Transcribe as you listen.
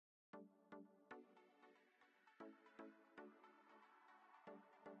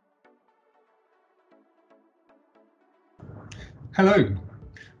Hello,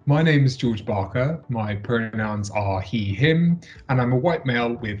 my name is George Barker, my pronouns are he, him, and I'm a white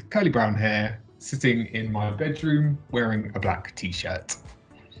male with curly brown hair sitting in my bedroom wearing a black t-shirt.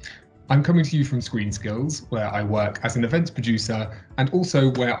 I'm coming to you from ScreenSkills, where I work as an events producer and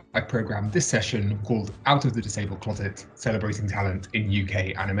also where I program this session called Out of the Disabled Closet, Celebrating Talent in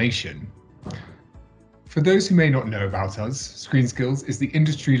UK Animation. For those who may not know about us, ScreenSkills is the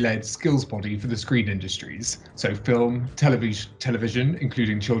industry-led skills body for the screen industries, so film, television,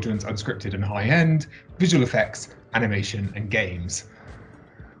 including children's unscripted and high-end, visual effects, animation and games.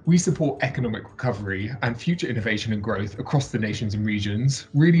 We support economic recovery and future innovation and growth across the nations and regions,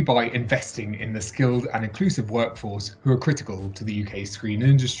 really by investing in the skilled and inclusive workforce who are critical to the UK screen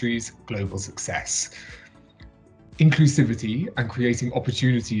industry's global success. Inclusivity and creating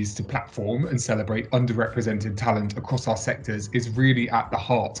opportunities to platform and celebrate underrepresented talent across our sectors is really at the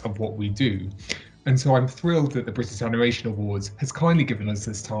heart of what we do. And so I'm thrilled that the British Animation Awards has kindly given us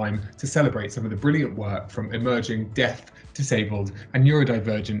this time to celebrate some of the brilliant work from emerging deaf, disabled and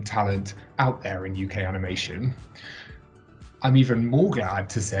neurodivergent talent out there in UK animation. I'm even more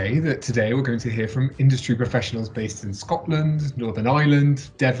glad to say that today we're going to hear from industry professionals based in Scotland, Northern Ireland,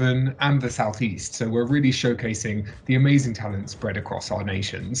 Devon, and the South East. So we're really showcasing the amazing talent spread across our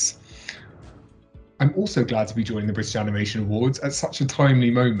nations. I'm also glad to be joining the British Animation Awards at such a timely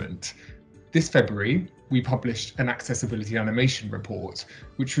moment. This February, we published an accessibility animation report,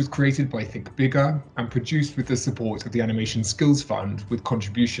 which was created by Think Bigger and produced with the support of the Animation Skills Fund with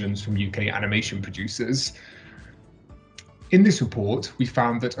contributions from UK animation producers. In this report, we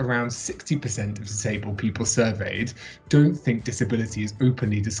found that around 60% of disabled people surveyed don't think disability is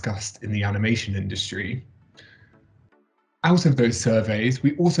openly discussed in the animation industry. Out of those surveys,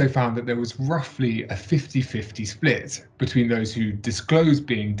 we also found that there was roughly a 50-50 split between those who disclose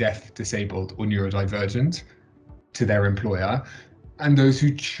being deaf, disabled or neurodivergent to their employer and those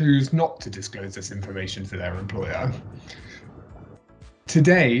who choose not to disclose this information to their employer.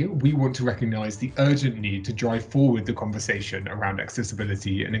 Today, we want to recognise the urgent need to drive forward the conversation around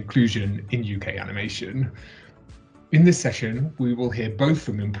accessibility and inclusion in UK animation. In this session, we will hear both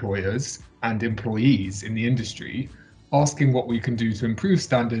from employers and employees in the industry, asking what we can do to improve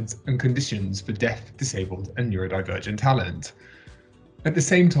standards and conditions for deaf, disabled and neurodivergent talent. At the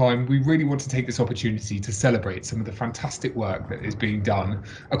same time, we really want to take this opportunity to celebrate some of the fantastic work that is being done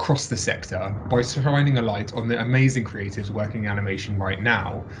across the sector by shining a light on the amazing creatives working in animation right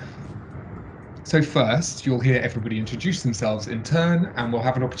now. So first, you'll hear everybody introduce themselves in turn, and we'll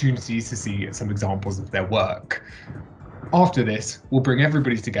have an opportunity to see some examples of their work. After this, we'll bring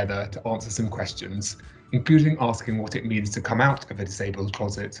everybody together to answer some questions, including asking what it means to come out of a disabled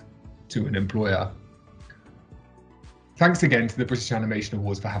closet to an employer. Thanks again to the British Animation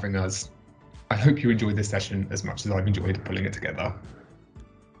Awards for having us. I hope you enjoyed this session as much as I've enjoyed pulling it together.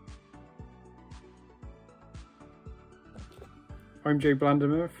 I'm Joe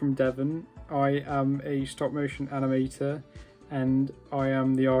Blandimer from Devon. I am a stop motion animator and I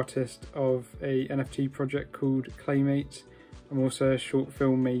am the artist of a NFT project called Claymate. I'm also a short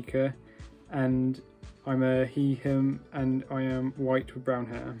film maker and I'm a he, him, and I am white with brown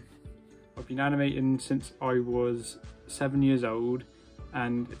hair. I've been animating since I was 7 years old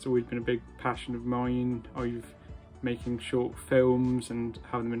and it's always been a big passion of mine. I've making short films and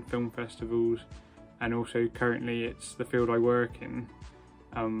having them in film festivals, and also currently it's the field I work in.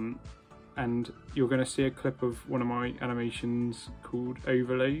 And you're going to see a clip of one of my animations called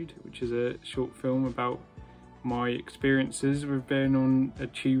Overload, which is a short film about my experiences with being on a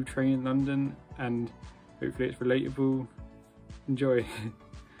tube train in London, and hopefully it's relatable. Enjoy.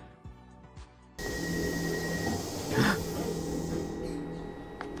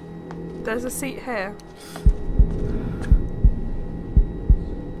 There's a seat here.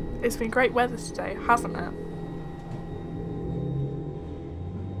 It's been great weather today, hasn't it?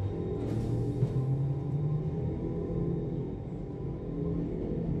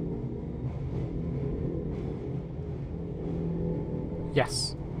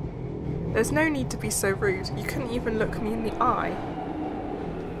 Yes. There's no need to be so rude. You couldn't even look me in the eye.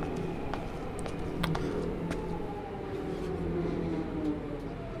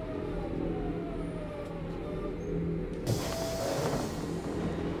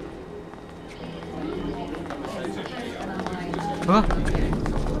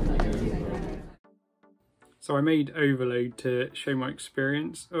 So I made Overload to show my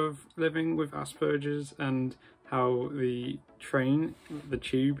experience of living with Asperger's and how the train, the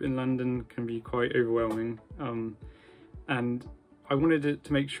tube in London can be quite overwhelming. And I wanted it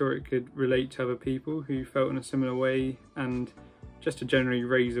to make sure it could relate to other people who felt in a similar way and just to generally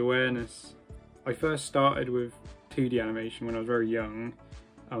raise awareness. I first started with 2D animation when I was very young.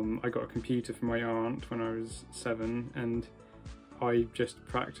 I got a computer from my aunt when I was 7, and I just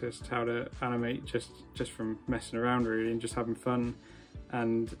practiced how to animate just from messing around really and just having fun.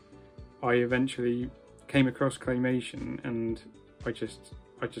 And I eventually came across claymation, and I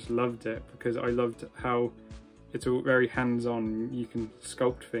just loved it because I loved how it's all very hands-on. You can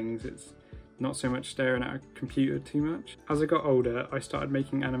sculpt things. It's not so much staring at a computer too much. As I got older, I started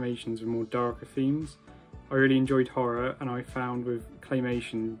making animations with more darker themes. I really enjoyed horror, and I found with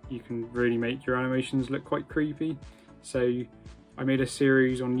claymation you can really make your animations look quite creepy. So I made a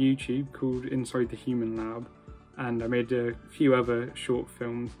series on YouTube called Inside the Human Lab, and I made a few other short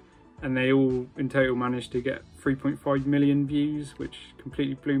films, and they all in total managed to get 3.5 million views, which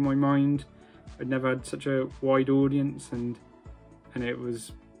completely blew my mind. I'd never had such a wide audience, and it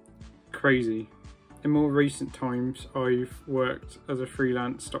was crazy. In more recent times, I've worked as a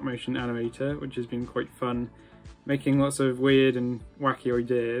freelance stop motion animator, which has been quite fun, making lots of weird and wacky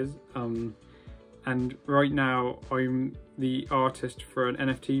ideas. And right now I'm the artist for an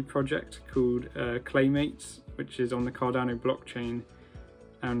NFT project called Claymates, which is on the Cardano blockchain.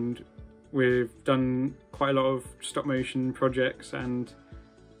 And we've done quite a lot of stop motion projects, and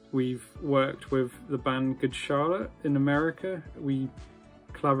we've worked with the band Good Charlotte in America. We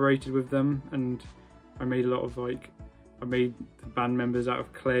collaborated with them, and I made a lot of I made the band members out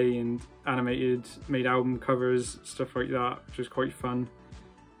of clay and made album covers, stuff like that, which was quite fun.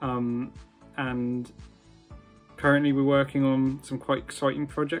 And currently we're working on some quite exciting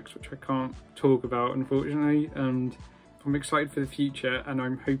projects which I can't talk about, unfortunately, and I'm excited for the future, and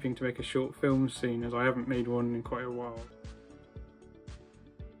I'm hoping to make a short film soon, as I haven't made one in quite a while.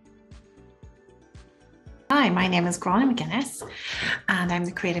 Hi, my name is Grania McGuinness, and I'm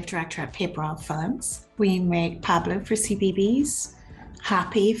the creative director at Paper Oil Films. We make Pablo for CBeebies,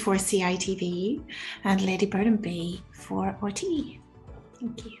 Happy for CITV, and Lady Bird and Bee for RTE.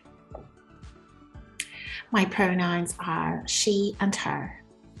 Thank you. My pronouns are she and her.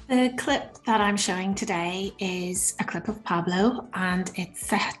 The clip that I'm showing today is a clip of Pablo, and it's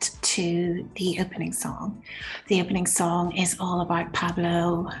set to the opening song. The opening song is all about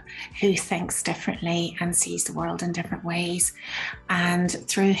Pablo, who thinks differently and sees the world in different ways. And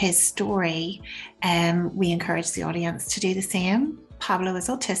through his story, we encourage the audience to do the same. Pablo is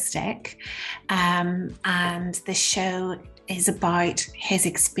autistic, and the show is about his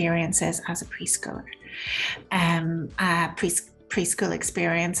experiences as a preschooler. Preschool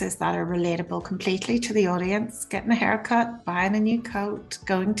experiences that are relatable completely to the audience: getting a haircut, buying a new coat,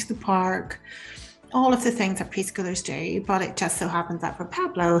 going to the park, all of the things that preschoolers do. But it just so happens that for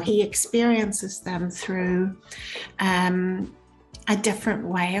Pablo, he experiences them through a different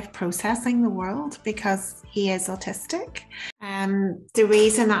way of processing the world because he is autistic. The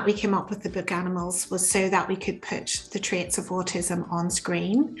reason that we came up with the book Animals was so that we could put the traits of autism on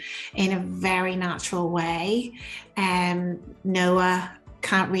screen in a very natural way. Noah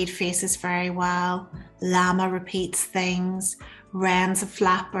can't read faces very well. Llama repeats things. Wren's a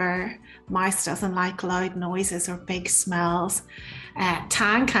flapper. Mouse doesn't like loud noises or big smells.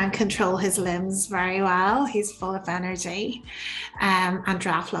 Tang can't control his limbs very well. He's full of energy. And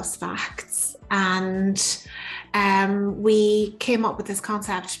Draft loves facts. And we came up with this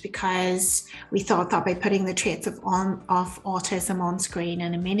concept because we thought that by putting the traits of autism on screen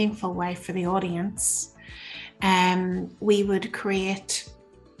in a meaningful way for the audience, we would create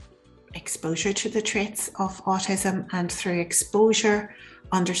exposure to the traits of autism, and through exposure,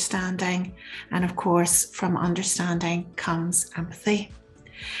 understanding, and of course from understanding comes empathy.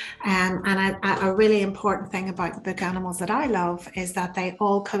 And a really important thing about the book Animals that I love is that they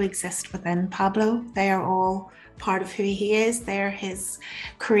all coexist within Pablo. They are all part of who he is. They're his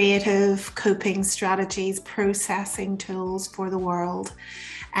creative coping strategies, processing tools for the world.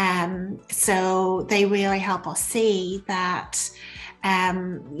 So they really help us see that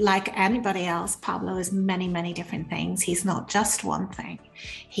like anybody else, Pablo is many, many different things. He's not just one thing.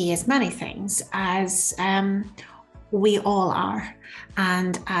 He is many things, as we all are,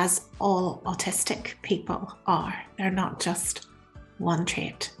 and as all autistic people are. They're not just one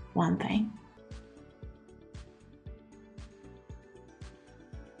trait, one thing.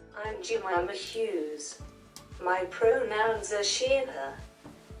 I'm Jemima Hughes. My pronouns are she and her.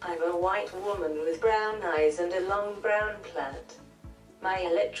 I'm a white woman with brown eyes and a long brown plait. My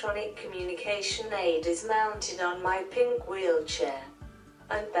electronic communication aid is mounted on my pink wheelchair.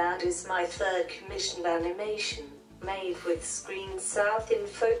 Unbound is my third commissioned animation, made with ScreenSkills in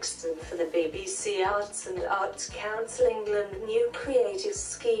Folkestone for the BBC Arts and Arts Council England new creative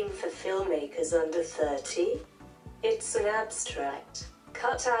scheme for filmmakers under 30. It's an abstract,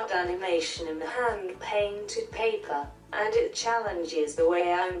 cutout animation in hand-painted paper, and it challenges the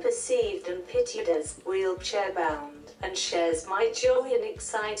way I'm perceived and pitied as wheelchair-bound, and shares my joy in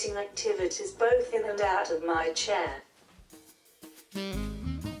exciting activities both in and out of my chair.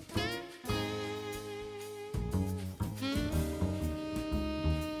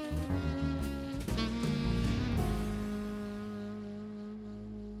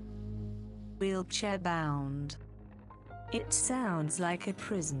 Wheelchair-bound. It sounds like a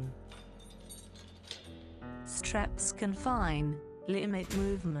prison. Straps confine, limit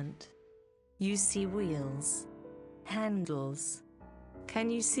movement. You see wheels, handles. Can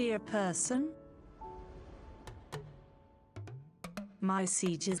you see a person? My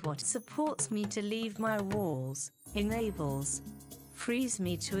seat is what supports me to leave my walls, enables, frees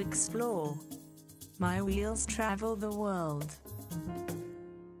me to explore. My wheels travel the world.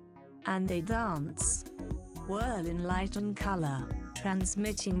 And they dance, whirl in light and color,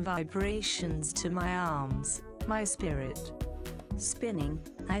 transmitting vibrations to my arms, my spirit. Spinning,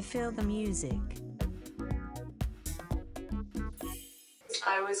 I feel the music.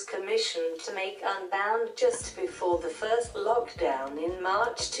 I was commissioned to make Unbound just before the first lockdown in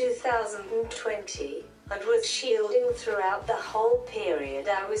March 2020, and was shielding throughout the whole period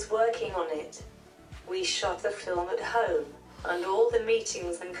I was working on it. We shot the film at home, and all the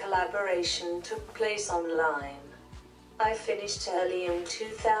meetings and collaboration took place online. I finished early in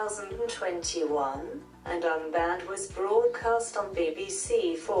 2021, and Unbound was broadcast on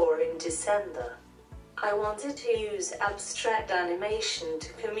BBC 4 in December. I wanted to use abstract animation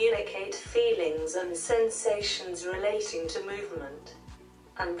to communicate feelings and sensations relating to movement.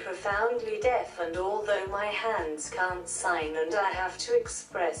 I'm profoundly deaf, and although my hands can't sign and I have to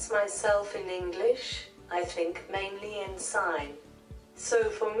express myself in English, I think mainly in sign. So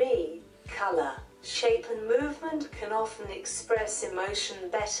for me, color, shape and movement can often express emotion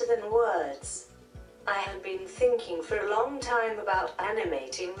better than words. I had been thinking for a long time about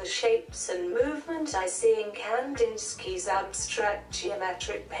animating the shapes and movement I see in Kandinsky's abstract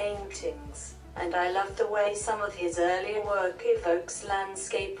geometric paintings, and I love the way some of his earlier work evokes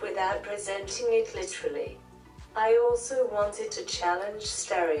landscape without presenting it literally. I also wanted to challenge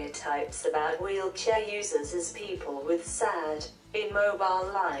stereotypes about wheelchair users as people with sad,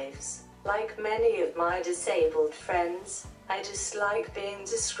 immobile lives. Like many of my disabled friends, I dislike being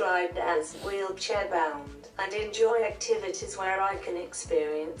described as wheelchair-bound, and enjoy activities where I can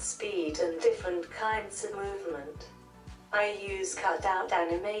experience speed and different kinds of movement. I use cutout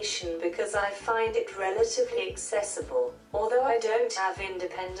animation because I find it relatively accessible. Although I don't have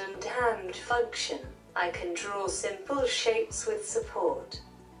independent hand function, I can draw simple shapes with support.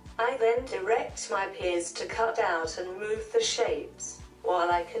 I then direct my peers to cut out and move the shapes,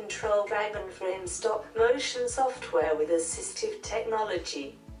 while I control drag and frame stop-motion software with assistive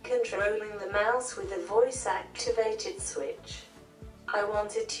technology, controlling the mouse with a voice-activated switch. I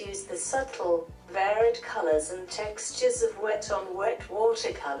wanted to use the subtle, varied colors and textures of wet-on-wet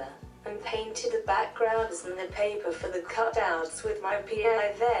watercolor, and painted the backgrounds and the paper for the cutouts with my PA.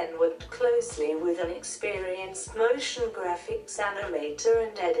 I then worked closely with an experienced motion graphics animator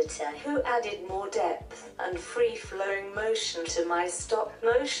and editor who added more depth and free-flowing motion to my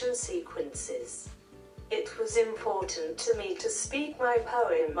stop-motion sequences. It was important to me to speak my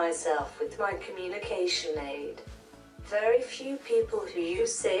poem myself with my communication aid. Very few people who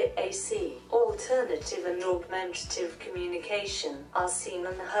use AAC, alternative and augmentative communication, are seen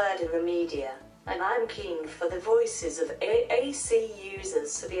and heard in the media, and I'm keen for the voices of AAC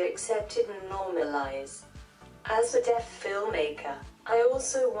users to be accepted and normalized. As a deaf filmmaker, I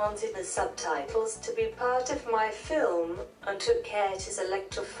also wanted the subtitles to be part of my film, and took care to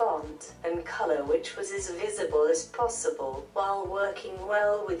select a font and color which was as visible as possible while working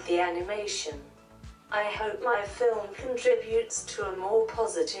well with the animation. I hope my film contributes to a more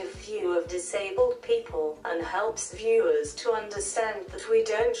positive view of disabled people and helps viewers to understand that we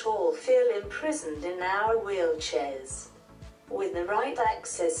don't all feel imprisoned in our wheelchairs. With the right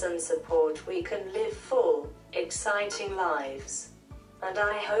access and support, we can live full, exciting lives. And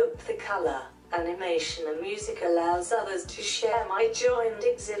I hope the color, animation and music allows others to share my joy and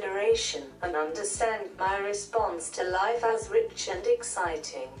exhilaration and understand my response to life as rich and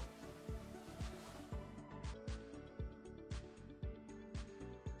exciting.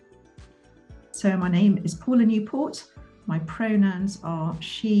 So my name is Paula Newport. My pronouns are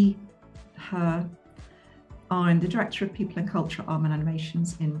she, her. I'm the Director of People and Culture, Art and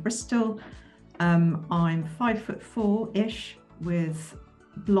Animations in Bristol. I'm 5'4"-ish with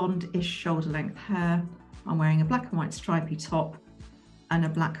blonde-ish shoulder-length hair. I'm wearing a black and white stripy top and a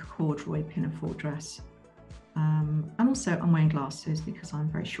black corduroy pinafore dress. And also I'm wearing glasses because I'm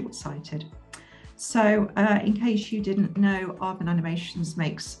very short-sighted. So in case you didn't know, Arvin Animations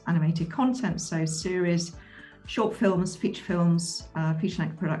makes animated content, so series, short films, feature films,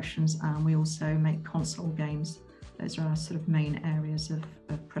 feature-length productions, and we also make console games. Those are our sort of main areas of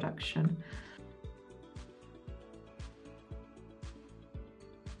production.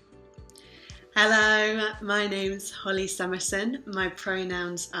 Hello, my name's Holly Summerson. My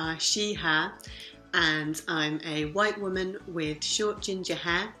pronouns are she, her, and I'm a white woman with short ginger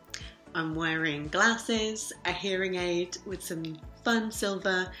hair. I'm wearing glasses, a hearing aid with some fun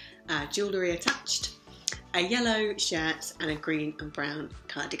silver jewellery attached, a yellow shirt and a green and brown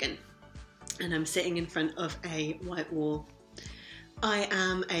cardigan. And I'm sitting in front of a white wall. I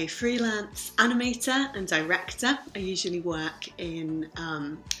am a freelance animator and director. I usually work in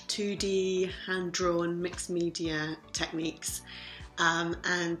 2D, hand-drawn, mixed media techniques.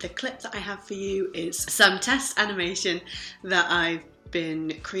 And the clip that I have for you is some test animation that I've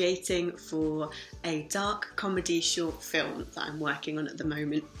been creating for a dark comedy short film that I'm working on at the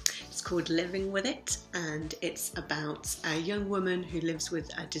moment. It's called Living With It, and it's about a young woman who lives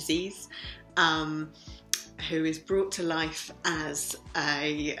with a disease, who is brought to life as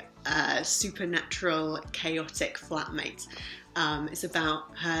a supernatural, chaotic flatmate. It's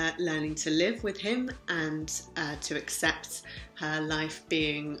about her learning to live with him and to accept her life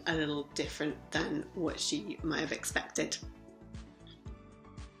being a little different than what she might have expected.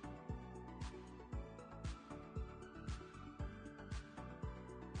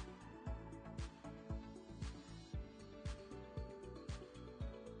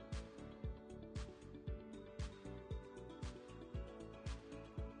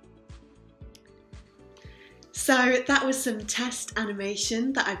 So that was some test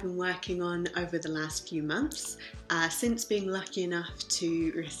animation that I've been working on over the last few months, since being lucky enough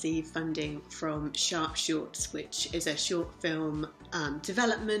to receive funding from Sharp Shorts, which is a short film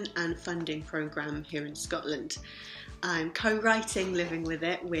development and funding programme here in Scotland. I'm co-writing Living With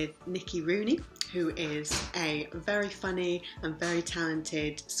It with Nikki Rooney, who is a very funny and very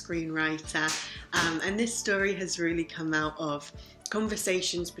talented screenwriter, and this story has really come out of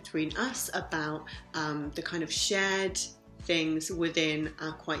conversations between us about the kind of shared things within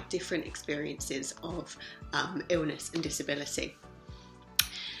our quite different experiences of illness and disability.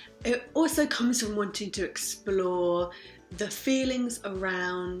 It also comes from wanting to explore the feelings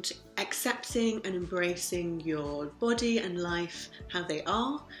around accepting and embracing your body and life how they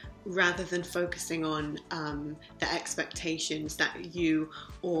are, rather than focusing on the expectations that you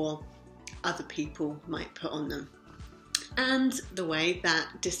or other people might put on them. And the way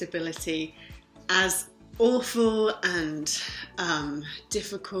that disability, as awful and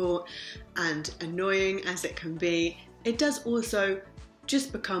difficult and annoying as it can be, it does also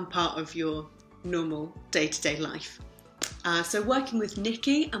just become part of your normal day-to-day life. So working with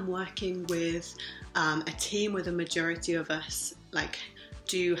Nikki, I'm working with a team where the majority of us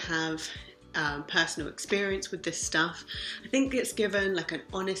do have personal experience with this stuff. I think it's given an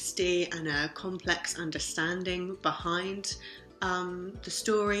honesty and a complex understanding behind the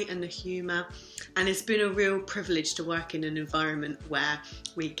story and the humour, and it's been a real privilege to work in an environment where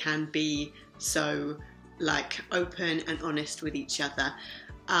we can be so open and honest with each other.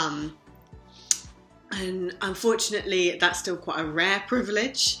 And unfortunately that's still quite a rare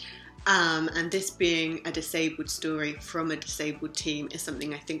privilege. And this being a disabled story from a disabled team is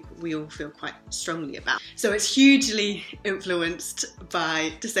something I think we all feel quite strongly about. So it's hugely influenced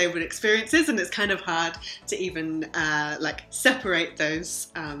by disabled experiences, and it's kind of hard to even separate those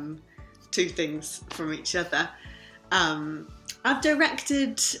two things from each other. I've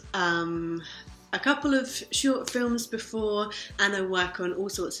directed a couple of short films before, and I work on all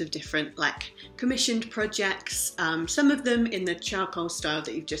sorts of different commissioned projects, some of them in the charcoal style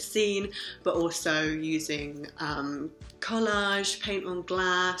that you've just seen, but also using collage, paint on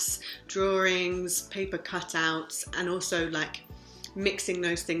glass, drawings, paper cutouts, and also mixing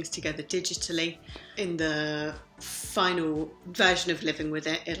those things together digitally. In the final version of Living With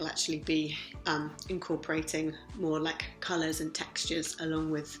It, it'll actually be incorporating more colours and textures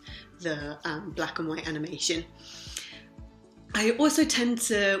along with the black and white animation. I also tend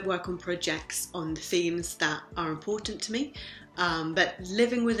to work on projects on the themes that are important to me, but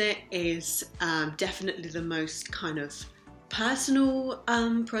Living With It is definitely the most kind of personal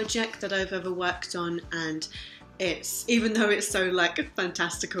project that I've ever worked on, and it's, even though it's so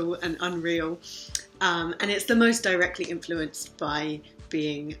fantastical and unreal, and it's the most directly influenced by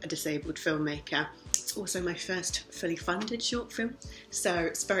being a disabled filmmaker. It's also my first fully funded short film, so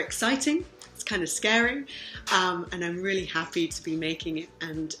it's very exciting, it's kind of scary, and I'm really happy to be making it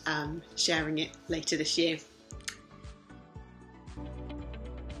and sharing it later this year.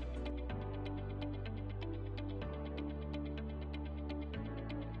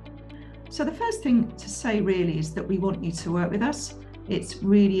 So the first thing to say really is that we want you to work with us. It's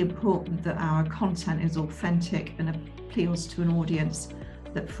really important that our content is authentic and appeals to an audience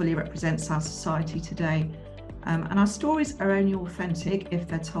that fully represents our society today. And our stories are only authentic if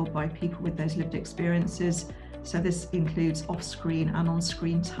they're told by people with those lived experiences. So this includes off-screen and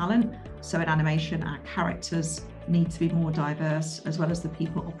on-screen talent. So in animation, our characters need to be more diverse, as well as the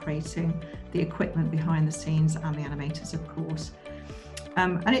people operating the equipment behind the scenes and the animators, of course.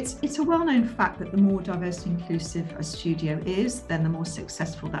 And it's a well-known fact that the more diverse and inclusive a studio is, then the more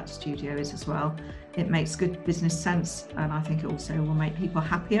successful that studio is as well. It makes good business sense, and I think it also will make people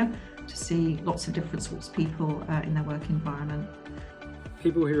happier to see lots of different sorts of people in their work environment.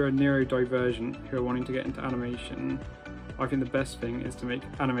 People who are neurodivergent, who are wanting to get into animation, I think the best thing is to make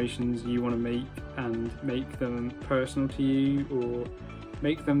animations you want to make and make them personal to you, or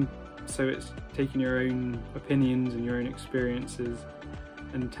make them so it's taking your own opinions and your own experiences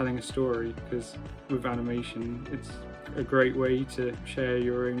and telling a story, because with animation it's a great way to share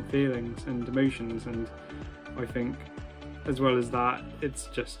your own feelings and emotions, and I think as well as that it's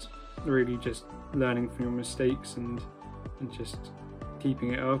just really just learning from your mistakes and just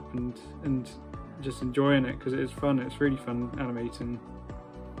keeping it up and just enjoying it, because it is fun. It's really fun animating.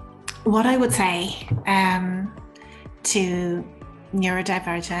 What I would say to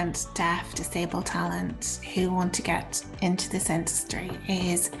neurodivergent, deaf, disabled talent who want to get into this industry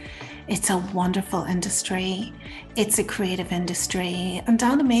is it's a wonderful industry. It's a creative industry, and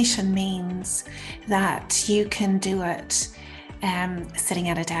animation means that you can do it sitting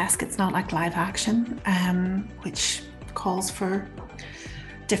at a desk. It's not like live action, which calls for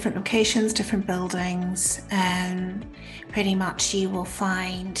different locations, different buildings, and pretty much you will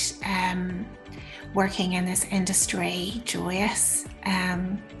find working in this industry joyous.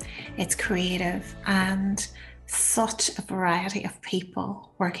 It's creative, and such a variety of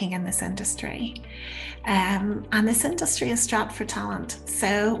people working in this industry. And this industry is strapped for talent,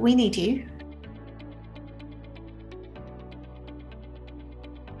 so we need you.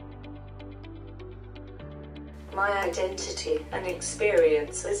 My identity and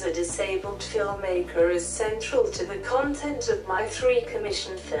experience as a disabled filmmaker is central to the content of my 3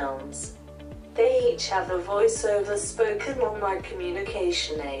 commissioned films. They each have a voiceover spoken on my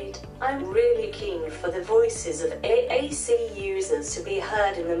communication aid. I'm really keen for the voices of AAC users to be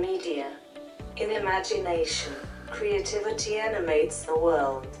heard in the media. In imagination, creativity animates the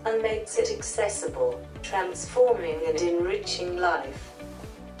world and makes it accessible, transforming and enriching life.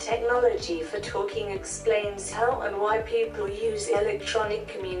 Technology for Talking explains how and why people use electronic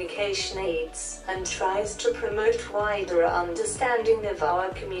communication aids and tries to promote wider understanding of our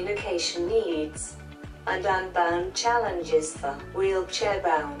communication needs and unbound challenges the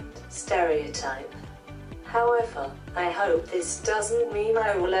wheelchair-bound stereotype. However, I hope this doesn't mean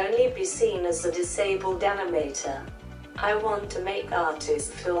I will only be seen as a disabled animator. I want to make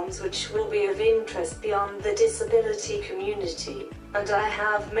artist films which will be of interest beyond the disability community. And I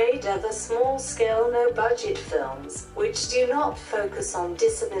have made other small-scale, no-budget films which do not focus on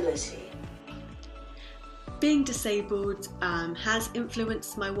disability. Being disabled has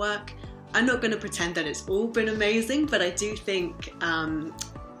influenced my work. I'm not going to pretend that it's all been amazing, but I do think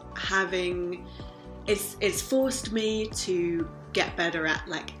it's forced me to get better at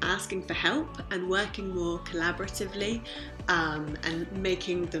asking for help and working more collaboratively, and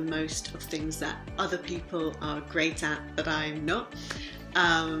making the most of things that other people are great at that I'm not,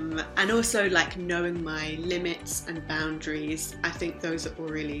 and also knowing my limits and boundaries. I think those are all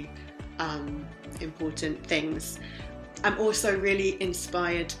really important things. I'm also really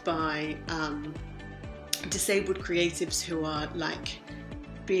inspired by disabled creatives who are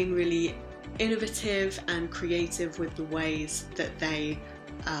being really innovative and creative with the ways that they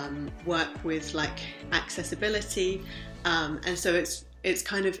work with accessibility, and so it's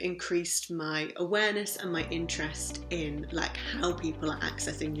kind of increased my awareness and my interest in how people are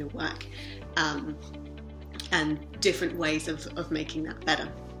accessing your work, and different ways of making that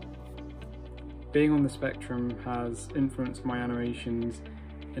better. Being on the spectrum has influenced my animations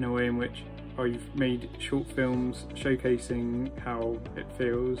in a way in which I've made short films showcasing how it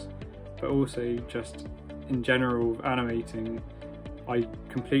feels, but also just in general with animating, I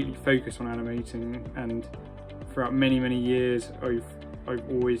completely focus on animating, and throughout many years I've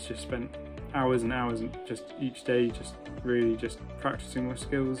always just spent hours and hours just each day just really just practicing my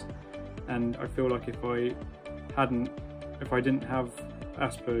skills. And I feel like if I didn't have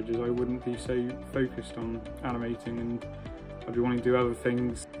Asperger's, I wouldn't be so focused on animating, and I'd be wanting to do other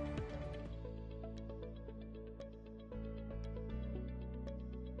things.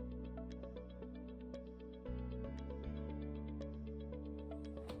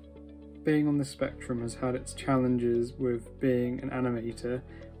 being on the spectrum has had its challenges with being an animator,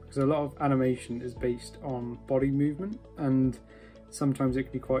 because a lot of animation is based on body movement, and sometimes it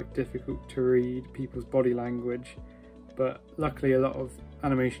can be quite difficult to read people's body language. But luckily a lot of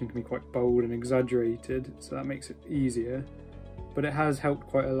animation can be quite bold and exaggerated, so that makes it easier. But it has helped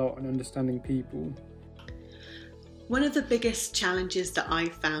quite a lot in understanding people. One of the biggest challenges that I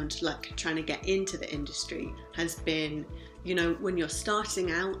found, like trying to get into the industry, has been, you know, when you're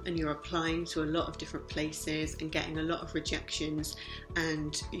starting out and you're applying to a lot of different places and getting a lot of rejections,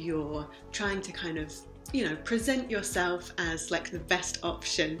 and you're trying to kind of, you know, present yourself as like the best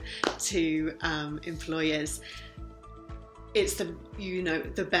option to employers. It's the, you know,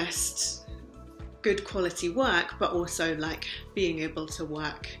 the best good quality work, but also like being able to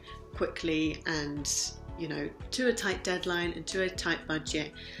work quickly and, you know, to a tight deadline and to a tight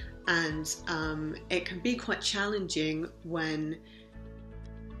budget. And it can be quite challenging when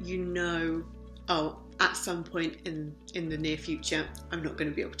you know, oh, at some point in the near future, I'm not going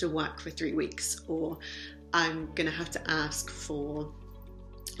to be able to work for 3 weeks, or I'm going to have to ask for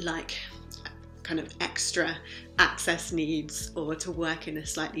like kind of extra access needs, or to work in a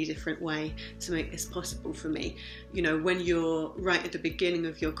slightly different way to make this possible for me. You know, when you're right at the beginning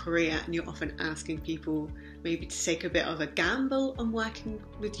of your career and you're often asking people maybe to take a bit of a gamble on working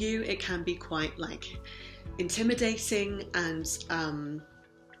with you, it can be quite like intimidating and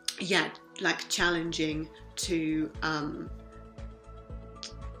yeah, like challenging to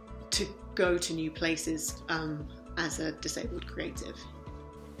go to new places as a disabled creative.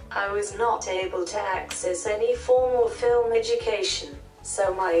 I was not able to access any formal film education,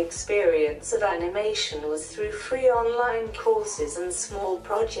 so my experience of animation was through free online courses and small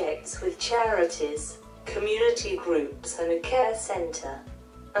projects with charities, community groups and a care centre.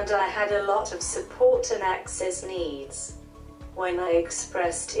 And I had a lot of support and access needs. When I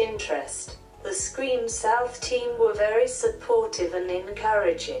expressed interest, the Screen South team were very supportive and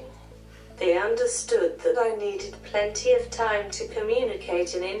encouraging. They understood that I needed plenty of time to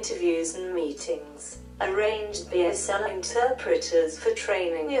communicate in interviews and meetings, arranged BSL interpreters for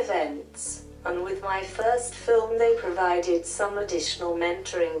training events, and with my first film they provided some additional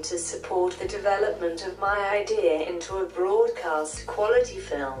mentoring to support the development of my idea into a broadcast quality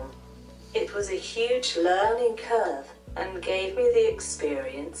film. It was a huge learning curve, and gave me the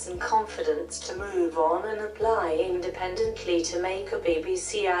experience and confidence to move on and apply independently to make a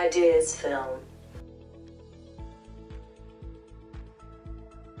BBC Ideas film.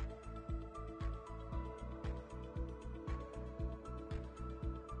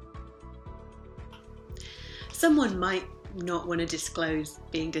 Someone might not want to disclose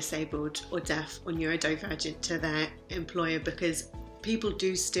being disabled or deaf or neurodivergent to their employer, because people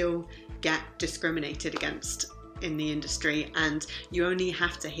do still get discriminated against in the industry, and you only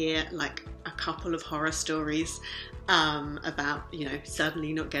have to hear like a couple of horror stories about, you know,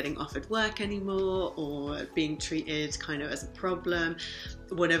 suddenly not getting offered work anymore, or being treated kind of as a problem,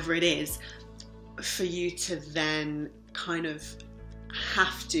 whatever it is, for you to then kind of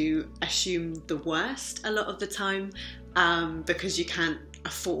have to assume the worst a lot of the time, because you can't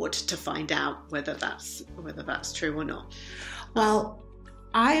afford to find out whether that's true or not. Well,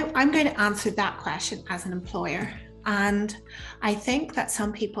 I'm going to answer that question as an employer, and I think that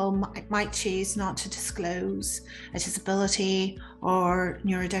some people might choose not to disclose a disability or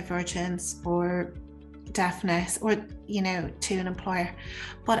neurodivergence or deafness, or, you know, to an employer.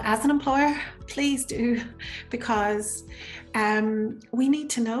 But as an employer, please do, because we need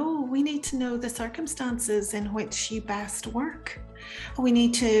to know the circumstances in which you best work. We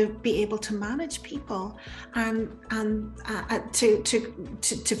need to be able to manage people and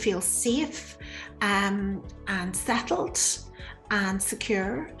to feel safe and settled and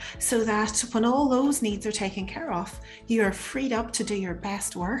secure, so that when all those needs are taken care of, you are freed up to do your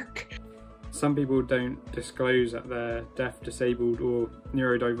best work. Some people don't disclose that they're deaf, disabled or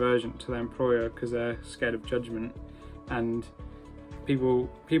neurodivergent to their employer because they're scared of judgment, and people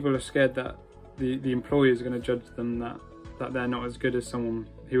are scared that the employer is going to judge them, that they're not as good as someone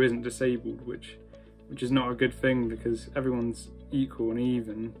who isn't disabled, which is not a good thing, because everyone's equal and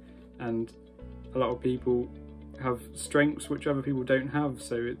even, and a lot of people have strengths which other people don't have,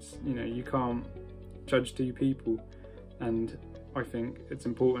 so it's, you know, you can't judge two people. And I think it's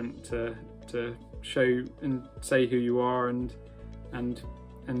important to show and say who you are, and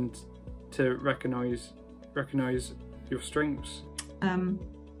to recognise your strengths.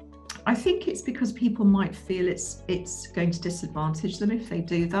 I think it's because people might feel it's going to disadvantage them if they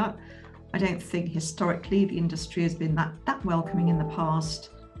do that. I don't think historically the industry has been that welcoming in the past,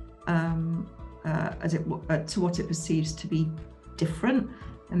 to what it perceives to be different.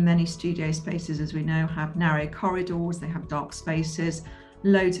 And many studio spaces, as we know, have narrow corridors, they have dark spaces,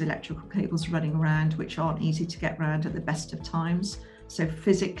 loads of electrical cables running around, which aren't easy to get around at the best of times. So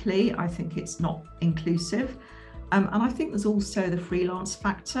physically, I think it's not inclusive. And I think there's also the freelance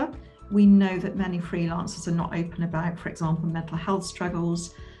factor. We know that many freelancers are not open about, for example, mental health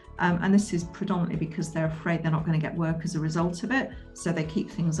struggles. And this is predominantly because they're afraid they're not going to get work as a result of it. So they keep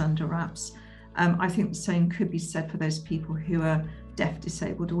things under wraps. I think the same could be said for those people who are deaf,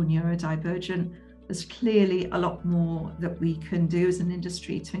 disabled or neurodivergent. There's clearly a lot more that we can do as an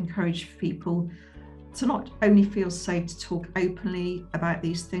industry to encourage people to not only feel safe to talk openly about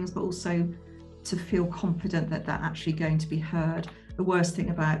these things, but also to feel confident that they're actually going to be heard. The worst thing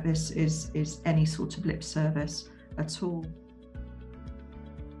about this is any sort of lip service at all.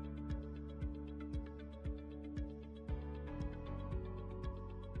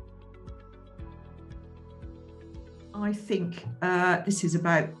 I think this is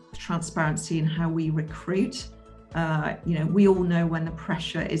about transparency in how we recruit. We all know when the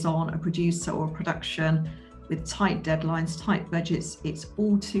pressure is on a producer or a production with tight deadlines, tight budgets, it's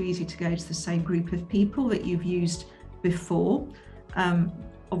all too easy to go to the same group of people that you've used before.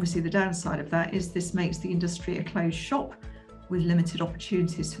 Obviously, the downside of that is this makes the industry a closed shop with limited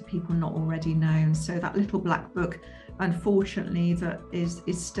opportunities for people not already known. So that little black book, unfortunately, that is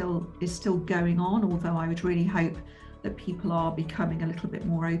still going on, although I would really hope that people are becoming a little bit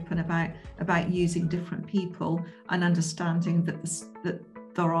more open about using different people and understanding that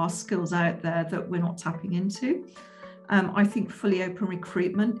there are skills out there that we're not tapping into. I think fully open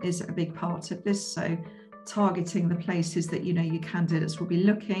recruitment is a big part of this. So targeting the places that your candidates will be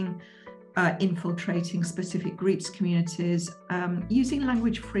looking, infiltrating specific groups, communities, using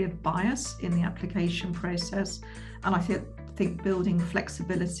language free of bias in the application process. And I think building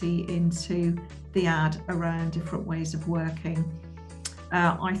flexibility into the ad around different ways of working.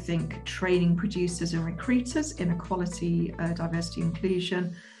 I think training producers and recruiters in equality, diversity,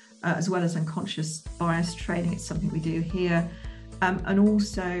 inclusion, as well as unconscious bias training. It's something we do here. And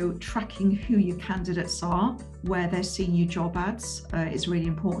also tracking who your candidates are, where they're seeing your job ads is really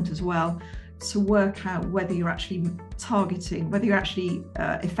important as well, to work out whether you're actually targeting, whether you're actually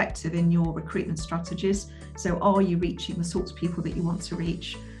effective in your recruitment strategies. So are you reaching the sorts of people that you want to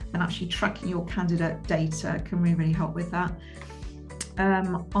reach? And actually tracking your candidate data can really help with that.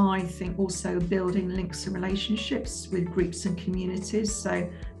 I think also building links and relationships with groups and communities. So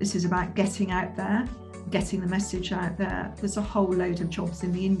this is about getting out there, getting the message out there. There's a whole load of jobs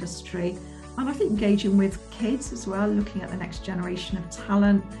in the industry. And I think engaging with kids as well, looking at the next generation of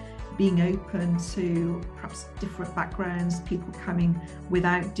talent, being open to perhaps different backgrounds, people coming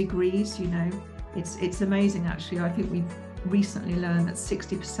without degrees. It's amazing actually. I think we've recently learned that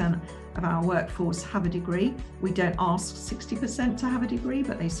 60% of our workforce have a degree. We don't ask 60% to have a degree,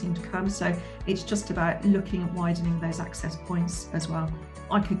 but they seem to come. So it's just about looking at widening those access points as well.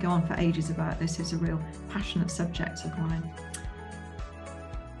 I could go on for ages about this. It's a real passionate subject of mine.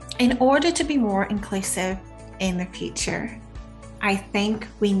 In order to be more inclusive in the future, I think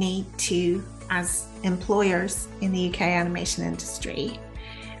we need to, as employers in the UK animation industry,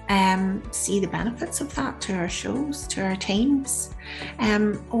 see the benefits of that to our shows, to our teams.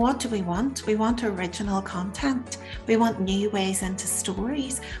 What do we want? We want original content. We want new ways into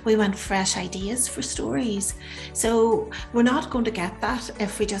stories. We want fresh ideas for stories. So we're not going to get that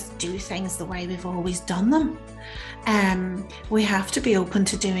if we just do things the way we've always done them. We have to be open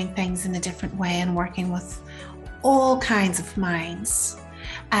to doing things in a different way and working with all kinds of minds.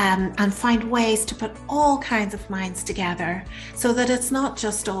 And find ways to put all kinds of minds together so that it's not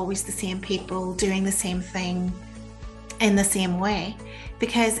just always the same people doing the same thing in the same way.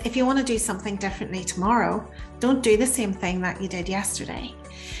 Because if you want to do something differently tomorrow, don't do the same thing that you did yesterday.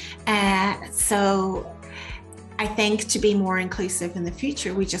 So I think to be more inclusive in the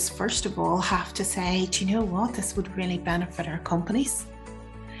future, we just first of all have to say, do you know what, this would really benefit our companies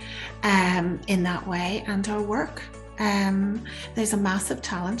in that way and our work. There's a massive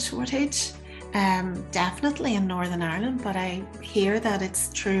talent shortage, definitely in Northern Ireland, but I hear that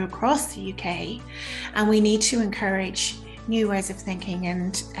it's true across the UK, and we need to encourage new ways of thinking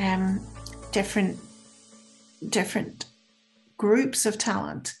and different groups of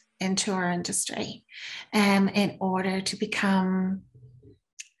talent into our industry in order to become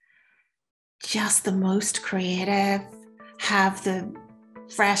just the most creative, have the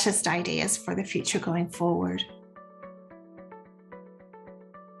freshest ideas for the future going forward.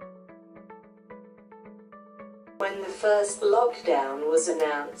 When the first lockdown was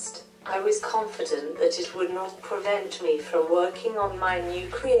announced, I was confident that it would not prevent me from working on my new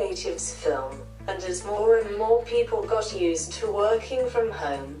creatives film. And as more and more people got used to working from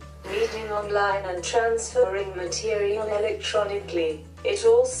home, meeting online and transferring material electronically, it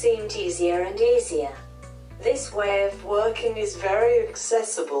all seemed easier and easier. This way of working is very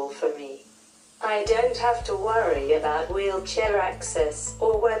accessible for me. I don't have to worry about wheelchair access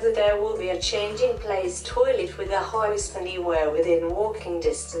or whether there will be a changing place toilet with a hoist anywhere within walking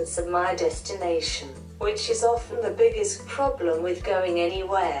distance of my destination, which is often the biggest problem with going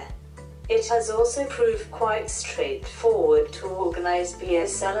anywhere. It has also proved quite straightforward to organize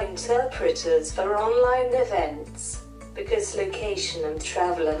BSL interpreters for online events, because location and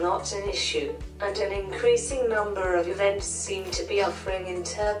travel are not an issue, and an increasing number of events seem to be offering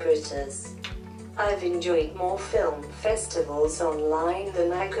interpreters. I've enjoyed more film festivals online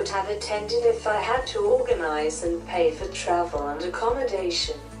than I could have attended if I had to organize and pay for travel and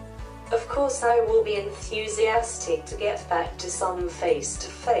accommodation. Of course, I will be enthusiastic to get back to some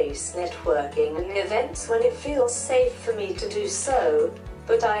face-to-face networking and events when it feels safe for me to do so,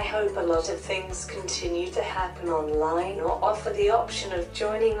 but I hope a lot of things continue to happen online or offer the option of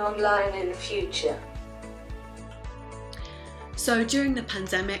joining online in the future. So during the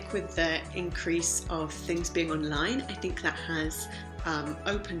pandemic, with the increase of things being online, I think that has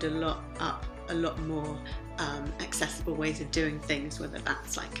opened up a lot more accessible ways of doing things, whether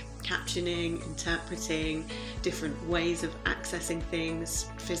that's like captioning, interpreting, different ways of accessing things,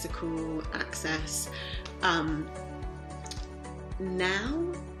 physical access.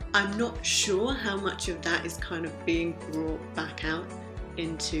 Now, I'm not sure how much of that is kind of being brought back out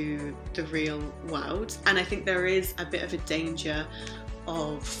into the real world, and I think there is a bit of a danger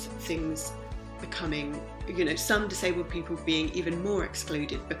of things becoming, you know, some disabled people being even more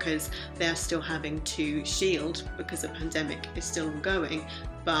excluded because they're still having to shield because the pandemic is still ongoing.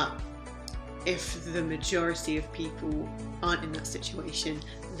 But if the majority of people aren't in that situation,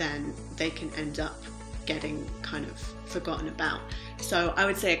 then they can end up getting kind of forgotten about. So I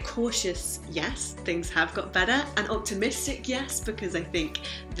would say a cautious yes, things have got better, and optimistic yes, because I think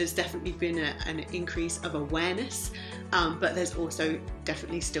there's definitely been an increase of awareness, but there's also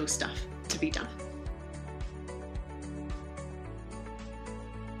definitely still stuff to be done.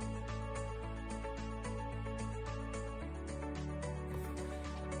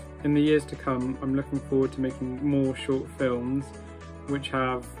 In the years to come, I'm looking forward to making more short films which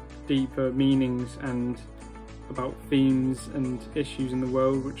have deeper meanings and about themes and issues in the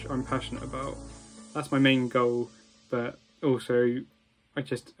world which I'm passionate about. That's my main goal, but also I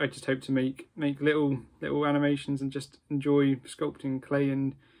just hope to make little animations and just enjoy sculpting clay,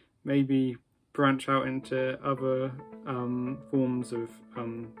 and maybe branch out into other forms of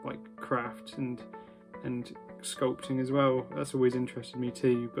like craft and sculpting as well. That's always interested me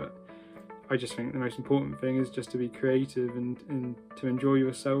too, but I just think the most important thing is just to be creative and to enjoy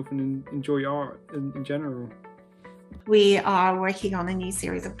yourself and enjoy art in general. We are working on a new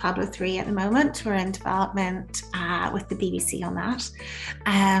series of Pablo 3 at the moment. We're in development with the BBC on that.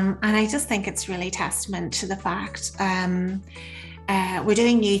 And I just think it's really testament to the fact we're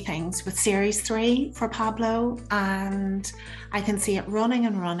doing new things with Series 3 for Pablo, and I can see it running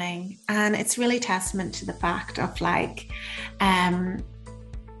and running. And it's really testament to the fact of like,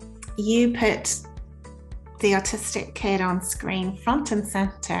 you put the autistic kid on screen front and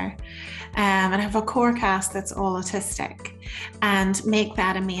center, and have a core cast that's all autistic, and make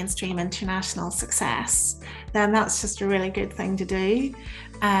that a mainstream international success, then that's just a really good thing to do.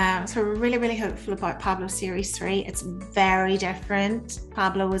 So we're really hopeful about Pablo Series 3. It's very different.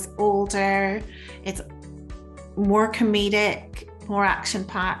 Pablo is older, it's more comedic, more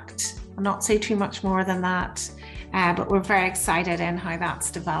action-packed. I'll not say too much more than that, but we're very excited in how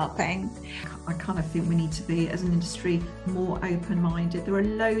that's developing. I kind of think we need to be, as an industry, more open-minded. There are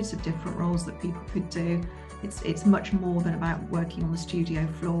loads of different roles that people could do. It's much more than about working on the studio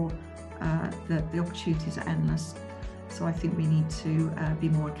floor. The opportunities are endless. So I think we need to be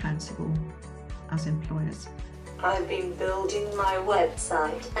more accountable as employers. I've been building my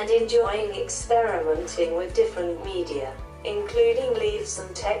website and enjoying experimenting with different media, including leaves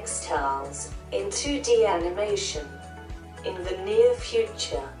and textiles, in 2D animation. In the near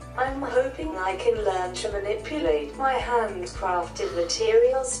future, I'm hoping I can learn to manipulate my handcrafted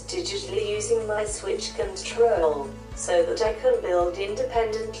materials digitally using my Switch control, so that I can build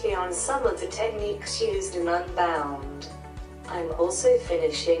independently on some of the techniques used in Unbound. I'm also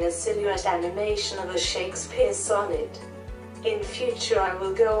finishing a silhouette animation of a Shakespeare sonnet. In future I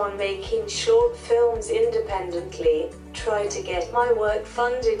will go on making short films independently, try to get my work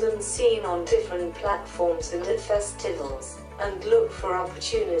funded and seen on different platforms and at festivals, and look for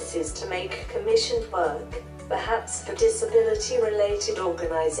opportunities to make commissioned work, perhaps for disability-related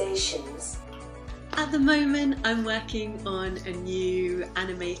organizations. At the moment, I'm working on a new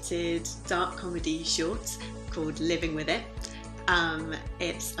animated dark comedy short called Living With It.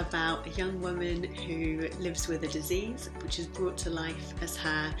 It's about a young woman who lives with a disease which is brought to life as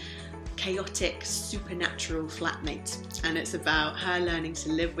her chaotic supernatural flatmate, and it's about her learning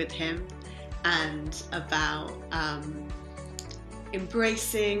to live with him and about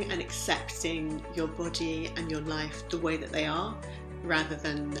embracing and accepting your body and your life the way that they are, rather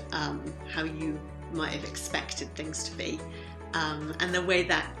than how you might have expected things to be, and the way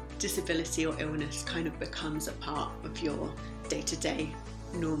that disability or illness kind of becomes a part of your day-to-day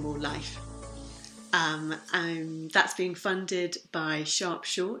normal life. And that's being funded by Sharp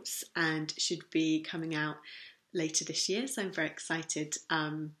Shorts and should be coming out later this year, so I'm very excited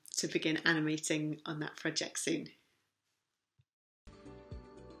to begin animating on that project soon.